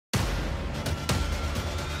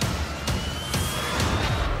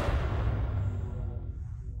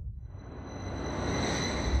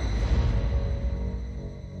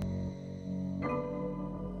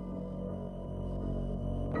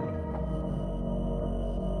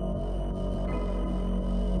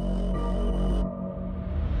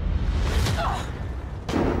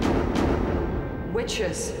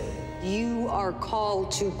witches. You are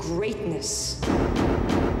called to greatness.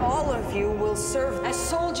 All of you will serve as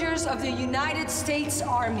soldiers of the United States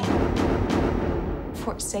Army.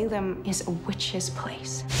 Fort Salem is a witch's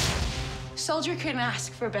place. Soldier couldn't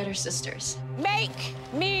ask for better sisters. Make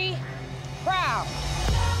me proud.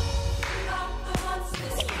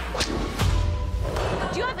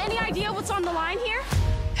 Do you have any idea what's on the line here?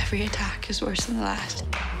 Every attack is worse than the last.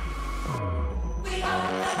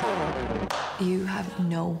 You have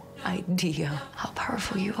no idea how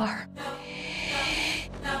powerful you are.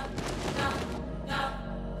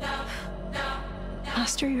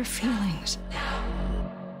 Master your feelings.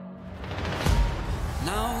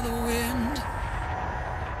 Now the wind,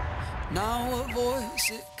 now a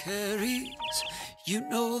voice it carries. You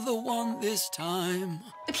know the one this time.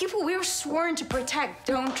 The people we were sworn to protect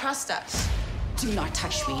don't trust us. Do not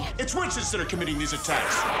touch me. It's witches that are committing these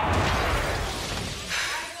attacks.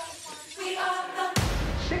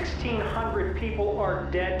 1,600 people are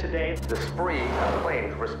dead today. The spree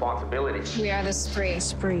claims responsibility. We are the spree.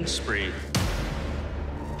 Spree.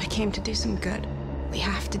 I came to do some good. We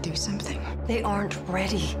have to do something. They aren't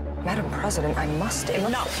ready. Madam President, I must.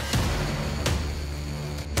 Enough.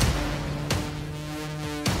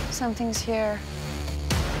 Something's here.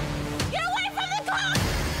 Get away from the clock!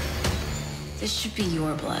 This should be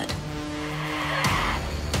your blood.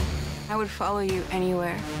 I would follow you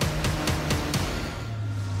anywhere.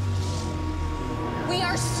 We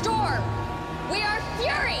are storm. We are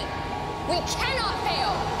fury. We cannot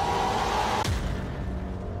fail.